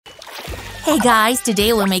Hey guys,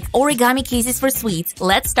 today we'll make origami cases for sweets.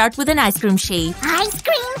 Let's start with an ice cream shape. Ice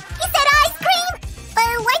cream? You said ice cream?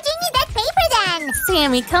 But why'd you need that paper then?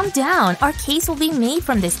 Sammy, calm down. Our case will be made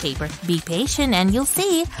from this paper. Be patient and you'll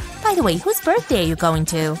see. By the way, whose birthday are you going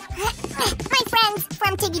to? My friends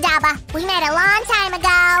from Tibidaba. We met a long time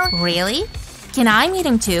ago. Really? Can I meet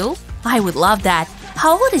him too? I would love that.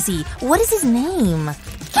 How old is he? What is his name?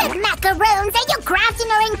 Good macaroons, are you grafting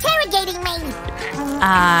or interrogating me?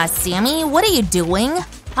 Sammy, what are you doing?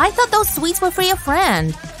 I thought those sweets were for your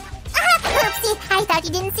friend. Oopsie, I thought you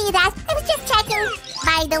didn't see that. I was just checking.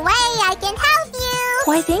 By the way, I can help you.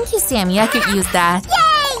 Why, thank you, Sammy. I could use that.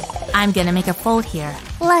 Yay! I'm gonna make a fold here.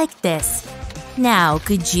 Like this. Now,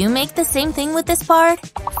 could you make the same thing with this part?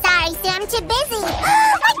 Sorry, Sam, too busy.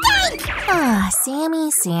 My cake!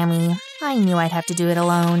 Sammy. I knew I'd have to do it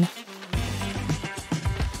alone.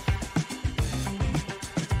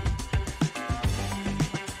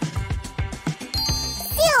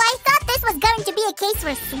 Going to be a case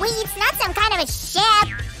for sweets, not some kind of a ship.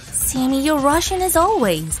 Sammy, you're Russian as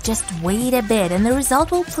always. Just wait a bit and the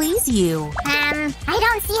result will please you. I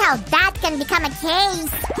don't see how that can become a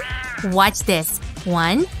case. Watch this.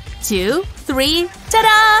 1, 2, 3,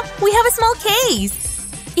 ta-da! We have a small case.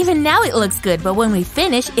 Even now it looks good, but when we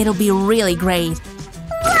finish, it'll be really great.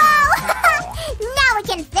 Whoa! Now we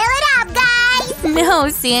can fill it up, guys! No,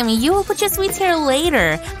 Sammy, you will put your sweets here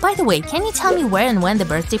later. By the way, can you tell me where and when the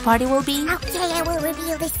birthday party will be? Okay, I will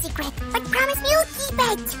reveal the secret, but promise me you'll keep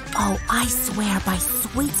it. Oh, I swear by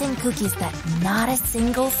sweets and cookies that not a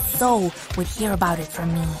single soul would hear about it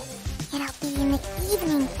from me. It'll be in the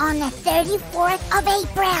evening on the 34th of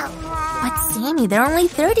April. But Sammy, there are only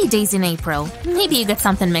 30 days in April. Maybe you got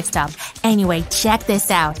something mixed up. Anyway, check this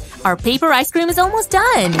out. Our paper ice cream is almost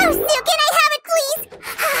done. Oh, Sue, can I have it, please?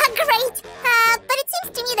 Great. But it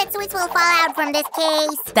seems to me that sweets will fall out from this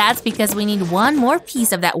case. That's because we need one more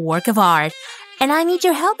piece of that work of art. And I need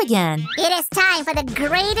your help again. It is time for the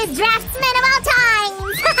greatest draftsman of all time.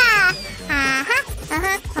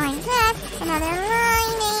 Like this. Another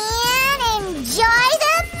line and enjoy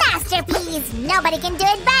the masterpiece. Nobody can do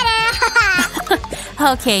it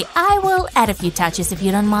better. Okay, I will add a few touches if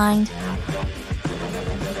you don't mind.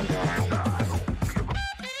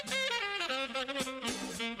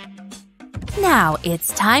 Now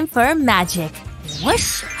it's time for magic.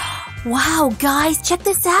 Whoosh! Wow, guys, check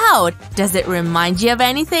this out! Does it remind you of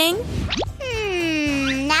anything?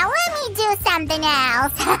 Now let me do something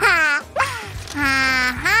else. Now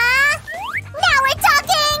we're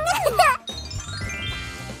talking!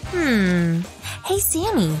 Hey,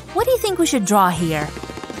 Sammy, what do you think we should draw here?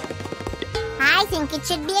 I think it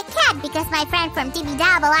should be a cat because my friend from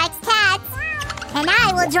Tibidaba likes cats. And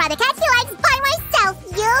I will draw the cat he likes by myself,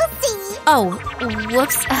 you'll see! Oh,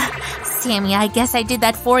 whoops. Sammy, I guess I did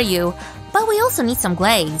that for you. But we also need some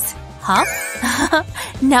glaze. Huh?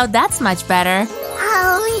 Now that's much better.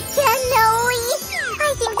 Holy cannoli!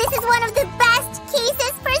 I think this is one of the best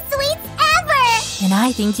cases for sweets ever! And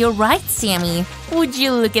I think you're right, Sammy. Would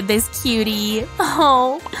you look at this cutie?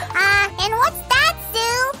 Oh. And what's that,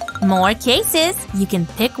 Sue? More cases. You can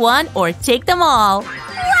pick one or take them all.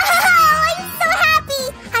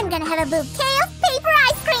 I'm gonna have a bouquet of paper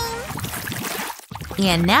ice cream!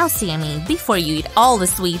 And now, Sammy, before you eat all the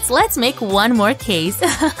sweets, let's make one more case.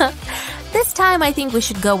 This time, I think we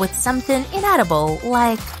should go with something inedible,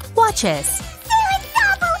 like watches. It's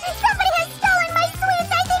awful! Somebody has stolen my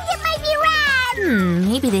sweets! I think it might be rats!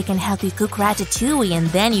 Maybe they can help you cook ratatouille and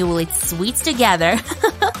then you will eat sweets together. That's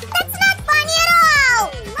not funny at all!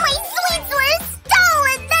 My sweets were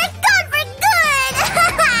stolen! They're gone for good!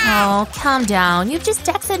 Oh, calm down. You just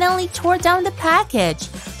accidentally tore down the package.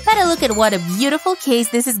 Better look at what a beautiful case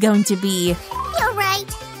this is going to be. You're right.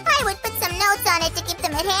 I would put some notes on it to keep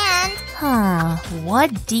them at hand.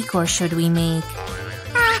 What decor should we make?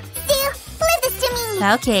 Sue, leave this to me.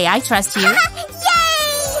 Okay, I trust you. Yay!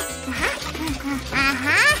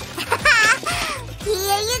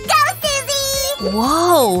 Here you go, Susie!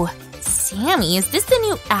 Whoa! Sammy, is this the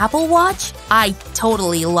new Apple Watch? I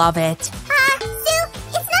totally love it. Sue,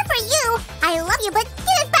 it's not for you. I love you, but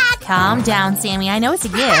give it back. Calm down, Sammy. I know it's a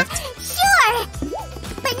gift. Sure!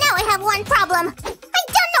 But now I have one problem. I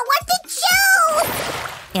don't know what to choose!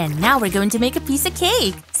 And now we're going to make a piece of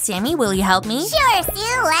cake. Sammy, will you help me? Sure,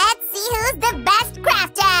 Sue. Let's see who's the best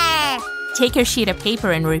crafter. Take your sheet of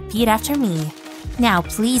paper and repeat after me. Now,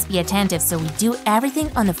 please be attentive so we do everything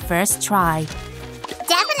on the first try.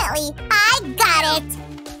 Definitely. I got it.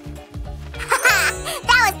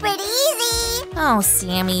 That was pretty easy. Oh,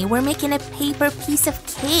 Sammy, we're making a paper piece of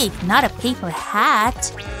cake, not a paper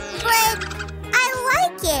hat. But I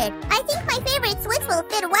like like it. I think my favorite sweets will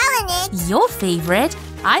fit well in it. Your favorite?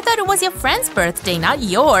 I thought it was your friend's birthday, not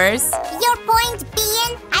yours. Your point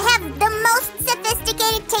being, I have the most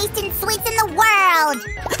sophisticated taste in sweets in the world.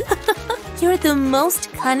 You're the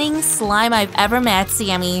most cunning slime I've ever met,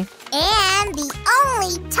 Sammy. And the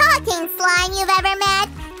only talking slime you've ever met.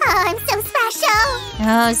 Oh, I'm so special.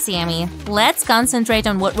 Oh, Sammy, let's concentrate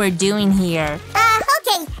on what we're doing here.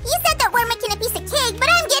 Okay, you said that we're making a piece of cake, but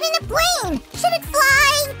I'm getting a plane. Should it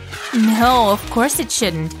fly? No, of course it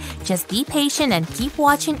shouldn't. Just be patient and keep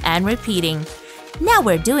watching and repeating. Now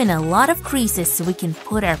we're doing a lot of creases so we can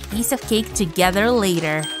put our piece of cake together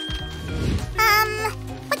later.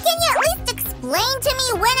 But can you at least explain to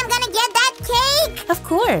me when I'm gonna get that cake? Of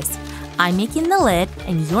course. I'm making the lid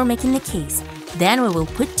and you're making the case. Then we will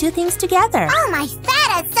put two things together. Oh my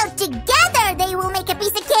feta, so together they will make a piece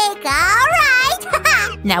of cake, alright!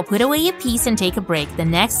 Now put away a piece and take a break. The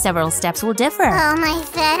next several steps will differ. Oh my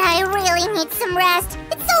feta, I really need some rest.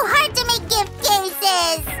 It's so hard to make gift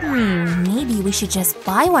cases. Maybe we should just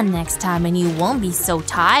buy one next time and you won't be so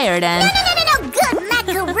tired and… No, good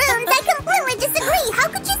macaroons! I completely disagree! How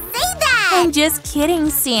could you say that? I'm just kidding,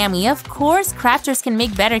 Sammy. Of course, crafters can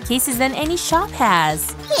make better cases than any shop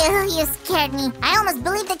has. Ew, you scared me. I almost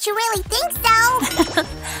believe that you really think so.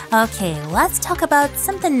 Okay, let's talk about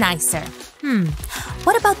something nicer.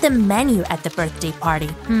 What about the menu at the birthday party?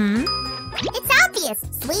 It's obvious.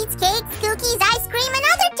 Sweets, cakes, cookies, ice cream, and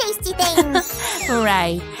other tasty things.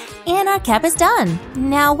 Right. And our cap is done.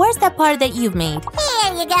 Now, where's that part that you've made?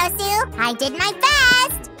 Here you go, Sue. I did my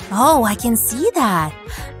best. Oh, I can see that.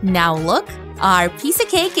 Now look, our piece of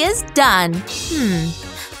cake is done.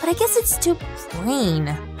 But I guess it's too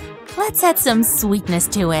plain. Let's add some sweetness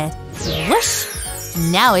to it. Whoosh!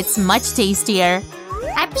 Now it's much tastier.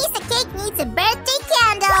 Our piece of cake needs a birthday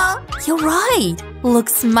candle. You're right.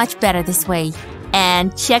 Looks much better this way.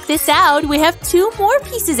 And check this out. We have 2 more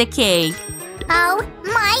pieces of cake. Oh,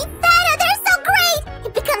 my feta, they're so great!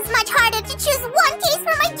 It becomes much harder to choose one case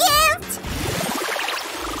for my gift.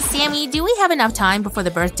 Sammy, do we have enough time before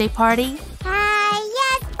the birthday party?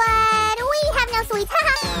 Yes, but we have no sweets.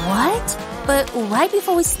 What? But right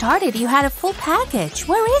before we started, you had a full package.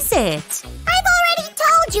 Where is it? I've already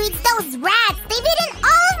told you it's those rats. They've eaten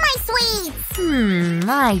all of my sweets.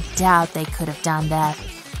 I doubt they could have done that.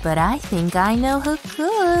 But I think I know who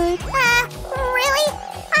could. Really?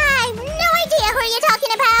 I have no idea who you're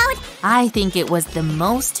talking about. I think it was the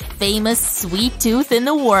most famous sweet tooth in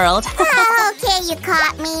the world. Okay, you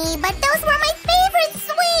caught me. But those were my favorite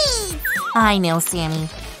sweets. I know, Sammy.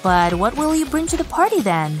 But what will you bring to the party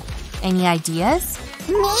then? Any ideas?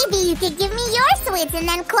 Maybe you could give me your sweets and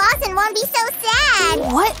then Clausen won't be so sad.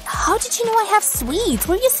 What? How did you know I have sweets?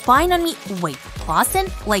 Were you spying on me? Wait, Clausen?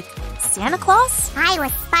 Like Santa Claus? I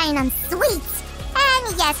was spying on sweets.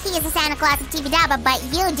 And yes, he is a Santa Claus of Tibidaba, but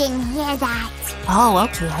you didn't hear that. Oh,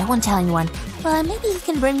 okay. I won't tell anyone. But maybe you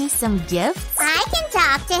can bring me some gifts? I can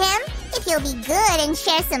talk to him. If he'll be good and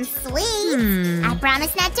share some sweets. I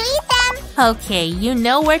promise not to eat them. Okay, you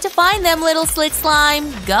know where to find them, little slick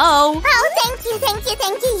slime. Go! Oh, thank you, thank you,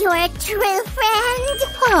 thank you. You're a true friend.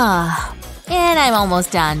 And I'm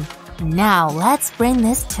almost done. Now, let's bring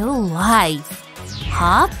this to life.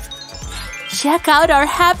 Hop. Check out our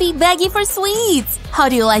happy baggie for sweets. How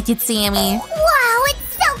do you like it, Sammy? Wow,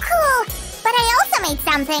 it's so cool. But I also made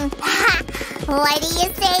something. What do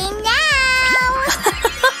you say now?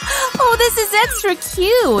 Oh, this is extra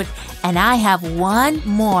cute. And I have one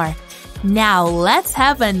more. Now let's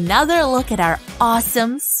have another look at our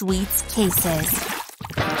awesome sweets cases.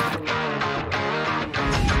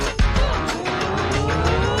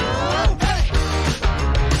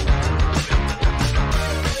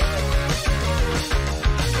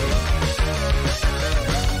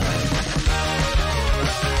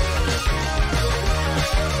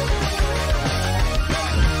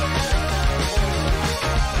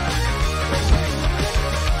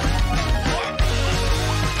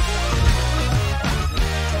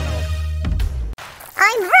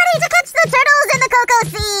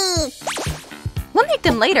 We'll make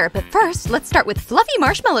them later, but first, let's start with fluffy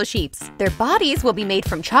marshmallow sheeps. Their bodies will be made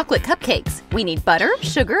from chocolate cupcakes. We need butter,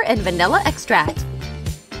 sugar, and vanilla extract.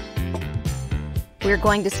 We're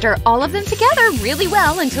going to stir all of them together really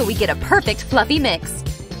well until we get a perfect fluffy mix.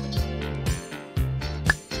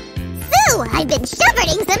 Sue, I've been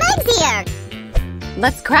shepherding some eggs here.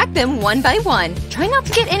 Let's crack them one by one. Try not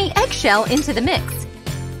to get any eggshell into the mix.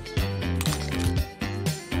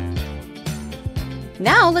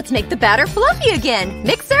 Now let's make the batter fluffy again.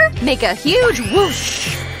 Mixer, make a huge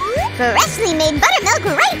whoosh. Freshly made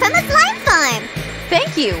buttermilk right from the slime farm.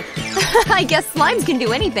 Thank you. I guess slimes can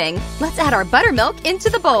do anything. Let's add our buttermilk into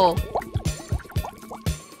the bowl.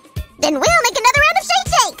 Then we'll make another round of shake.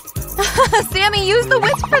 Sammy, use the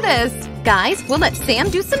whisk for this! Guys, we'll let Sam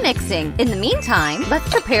do some mixing. In the meantime, let's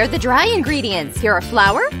prepare the dry ingredients. Here are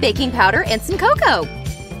flour, baking powder, and some cocoa.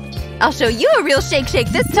 I'll show you a real shake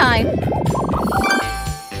this time!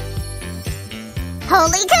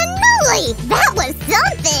 Holy cannoli! That was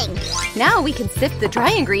something! Now we can sift the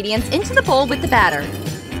dry ingredients into the bowl with the batter.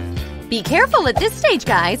 Be careful at this stage,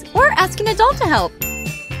 guys, or ask an adult to help.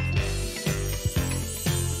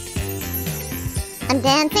 I'm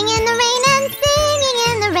dancing in the rain and singing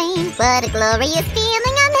in the rain. What a glorious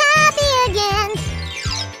feeling, I'm happy again.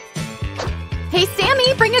 Hey,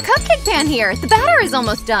 Sammy, bring a cupcake pan here. The batter is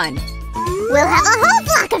almost done. We'll have a whole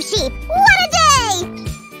flock of sheep. What a day!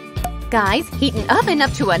 Guys, heat an oven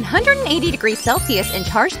up to 180 degrees Celsius and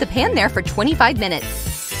charge the pan there for 25 minutes.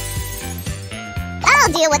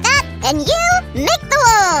 I'll deal with that, and you make the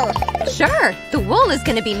wool! Sure! The wool is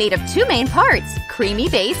going to be made of two main parts, creamy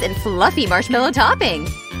base and fluffy marshmallow topping.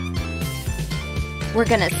 We're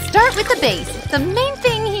going to start with the base. The main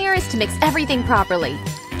thing here is to mix everything properly.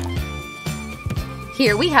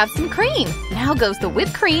 Here we have some cream. Now goes the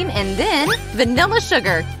whipped cream and then vanilla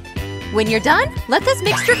sugar. When you're done, let this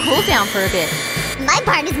mixture cool down for a bit. My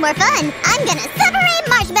part is more fun. I'm gonna separate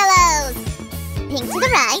marshmallows! Pink to the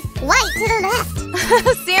right, white to the left.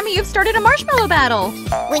 Sammy, you've started a marshmallow battle.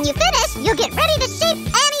 When you finish, you'll get ready to shape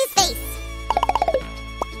Annie's face.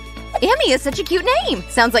 Amy is such a cute name.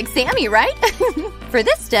 Sounds like Sammy, right? For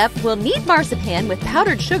this step, we'll knead marzipan with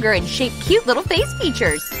powdered sugar and shape cute little face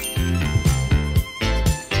features.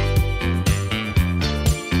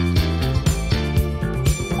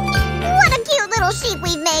 What a cute little sheep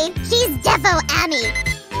we've made. She's defo Amy.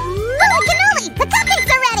 Holy cannoli! The cupcakes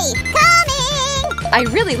are ready! Coming! I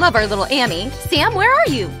really love our little Amy. Sam, where are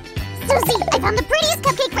you? Susie, I found the prettiest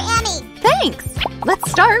cupcake for Annie. Thanks! Let's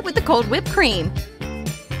start with the cold whipped cream.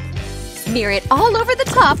 Smear it all over the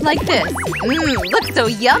top like this. Looks so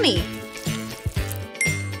yummy!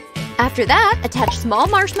 After that, attach small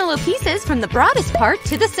marshmallow pieces from the broadest part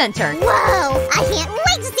to the center. Whoa! I can't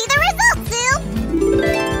wait to see the results, Sue!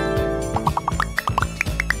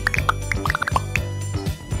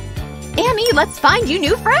 Amy, let's find you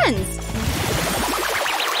new friends!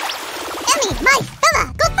 Emmy, Mike,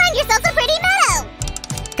 Bella, go find yourselves a pretty meadow!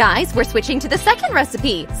 Guys, we're switching to the second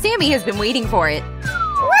recipe. Sammy has been waiting for it.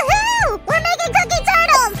 Woohoo! We're making cookie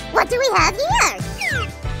turtles! What do we have here?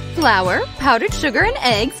 Flour, powdered sugar and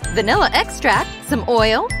eggs, vanilla extract, some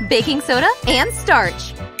oil, baking soda, and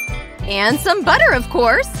starch. And some butter, of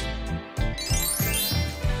course!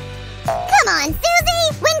 Come on,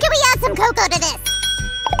 Susie! When can we add some cocoa to this?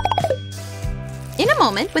 In a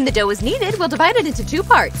moment, when the dough is kneaded, we'll divide it into two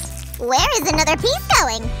parts. Where is another piece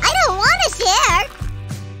going? I don't want to share!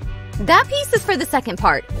 That piece is for the second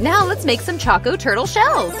part. Now let's make some Choco Turtle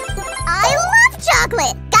shells. I love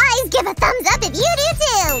chocolate! Guys, give a thumbs up if you do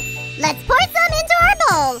too! Let's pour some into our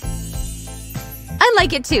bowl! I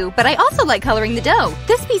like it too, but I also like coloring the dough.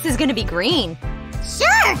 This piece is gonna be green.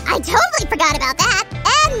 Sure! I totally forgot about that!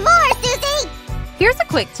 And more, Susie! Here's a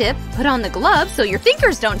quick tip. Put on the gloves so your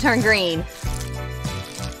fingers don't turn green.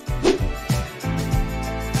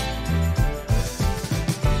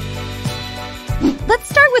 Let's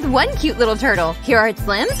start with one cute little turtle. Here are its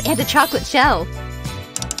limbs and a chocolate shell.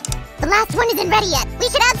 The last one isn't ready yet. We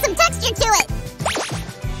should add some texture to it!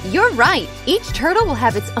 You're right. Each turtle will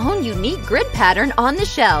have its own unique grid pattern on the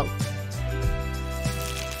shell.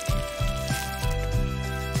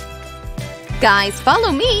 Guys,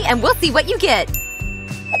 follow me and we'll see what you get.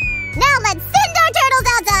 Now let's send our turtles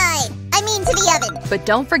outside! I mean to the oven. But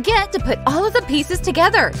don't forget to put all of the pieces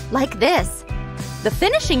together, like this. The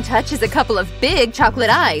finishing touch is a couple of big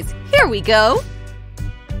chocolate eyes. Here we go!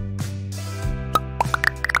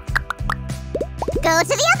 Go to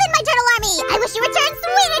the oven, my turtle army! I wish you returned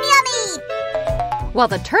sweet and yummy! While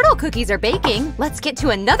the turtle cookies are baking, let's get to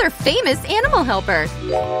another famous animal helper.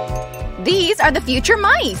 These are the future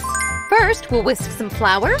mice! First, we'll whisk some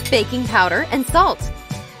flour, baking powder, and salt.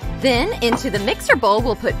 Then, into the mixer bowl,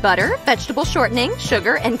 we'll put butter, vegetable shortening,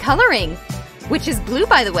 sugar, and coloring. Which is blue,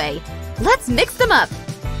 by the way. Let's mix them up!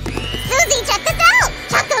 Susie, check this out!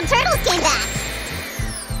 Choco Turtles came back!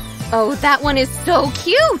 Oh, that one is so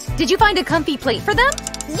cute! Did you find a comfy plate for them?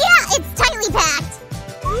 Yeah, it's tightly packed!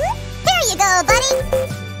 Here you go, buddy!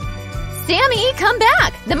 Sammy, come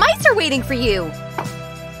back! The mice are waiting for you!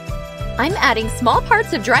 I'm adding small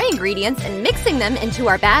parts of dry ingredients and mixing them into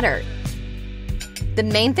our batter. The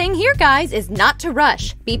main thing here, guys, is not to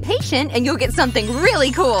rush. Be patient and you'll get something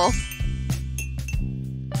really cool!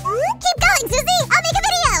 Keep going, Susie! I'll make a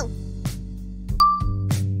video!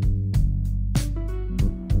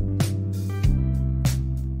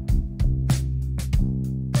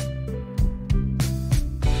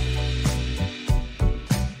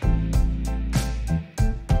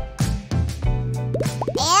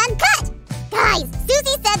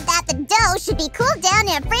 be cooled down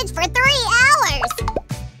in a fridge for 3 hours!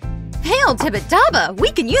 Hail Tibidaba!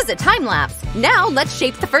 We can use a time-lapse! Now let's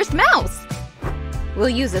shape the first mouse! We'll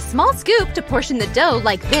use a small scoop to portion the dough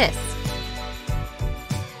like this.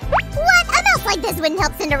 What? A mouse like this wouldn't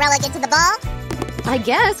help Cinderella get to the ball! I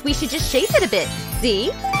guess we should just shape it a bit,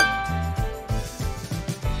 see?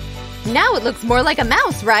 Now it looks more like a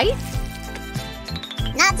mouse, right?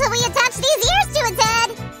 Not till we attach these ears to its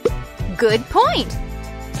head! Good point!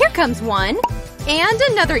 Here comes one. And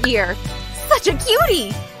another ear. Such a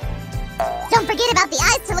cutie! Don't forget about the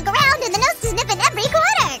eyes to look around and the nose to sniff in every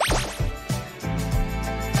corner!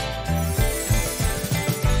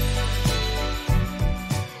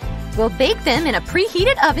 We'll bake them in a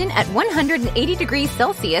preheated oven at 180 degrees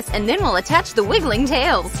Celsius and then we'll attach the wiggling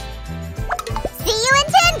tails. See you in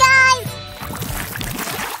 10, guys!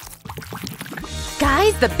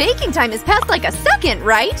 Guys, the baking time has passed like a second,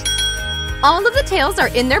 right? All of the tails are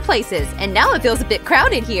in their places, and now it feels a bit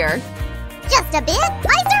crowded here. Just a bit?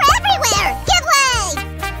 Mice are everywhere! Give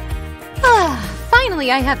way! Finally,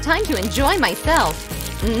 I have time to enjoy myself.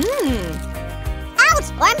 Ouch!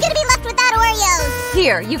 Or I'm gonna be left without Oreos!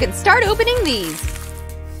 Here, you can start opening these.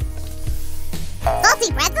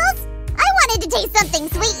 Salty pretzels? I wanted to taste something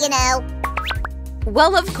sweet, you know.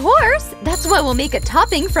 Well, of course! That's why we'll make a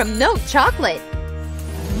topping from milk chocolate.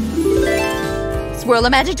 Swirl a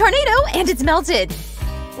magic tornado, and it's melted.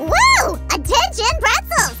 Woo! Attention,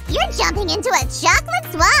 pretzels! You're jumping into a chocolate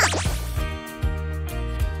swamp!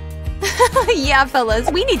 Yeah, fellas,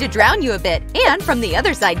 we need to drown you a bit, and from the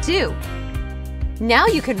other side, too. Now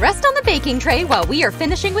you can rest on the baking tray while we are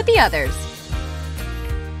finishing with the others.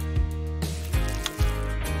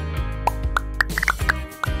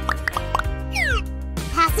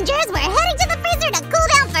 Passengers, we're heading to the freezer to cool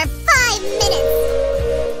down for 5 minutes!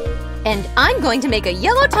 And I'm going to make a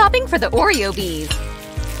yellow topping for the Oreo bees.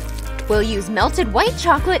 We'll use melted white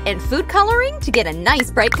chocolate and food coloring to get a nice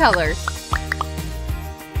bright color.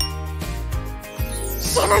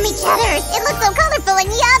 Shiver me cheddars! It looks so colorful and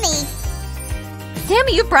yummy!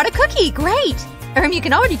 Sammy, you brought a cookie! Great! You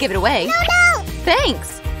can already give it away. No!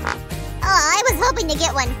 Thanks! Oh, I was hoping to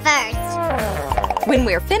get one first. When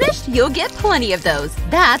we're finished, you'll get plenty of those.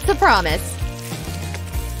 That's a promise.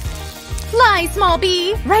 Fly, small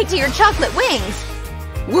bee! Right to your chocolate wings!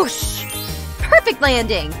 Whoosh! Perfect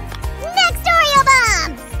landing! Next Oreo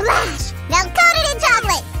bomb! Splash! Now coat it in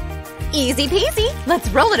chocolate! Easy peasy! Let's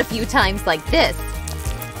roll it a few times like this.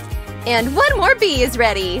 And one more bee is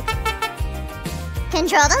ready!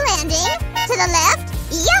 Control the landing. To the left.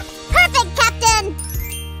 Yup! Perfect, Captain!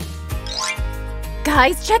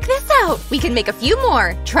 Guys, check this out! We can make a few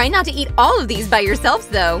more. Try not to eat all of these by yourselves,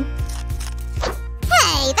 though.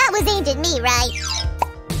 Hey, that was aimed at me, right?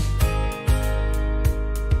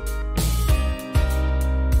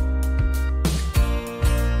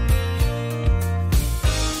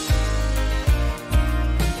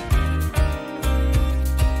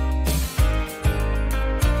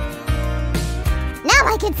 Now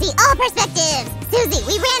I can see all perspectives! Susie,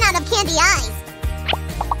 we ran out of candy eyes!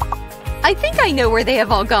 I think I know where they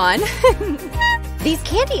have all gone. These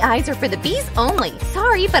candy eyes are for the bees only.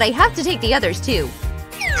 Sorry, but I have to take the others too.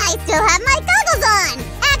 I still have my goggles on!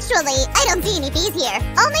 Actually, I don't see any bees here.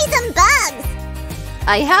 Only some bugs!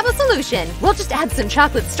 I have a solution. We'll just add some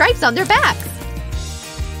chocolate stripes on their backs.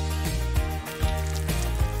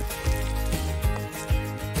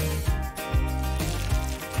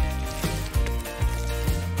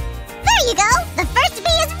 There you go! The first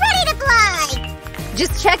bee is ready to fly!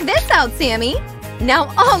 Just check this out, Sammy.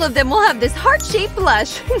 Now all of them will have this heart-shaped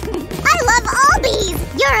blush. I love all bees!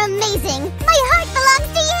 You're amazing! My heart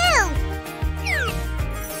belongs to you!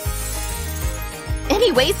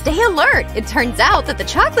 Anyway, stay alert. It turns out that the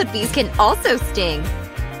chocolate bees can also sting.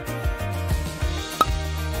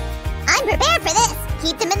 I'm prepared for this!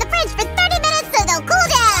 Keep them in the fridge for 30 minutes so they'll cool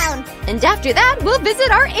down! And after that, we'll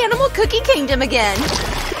visit our animal cookie kingdom again.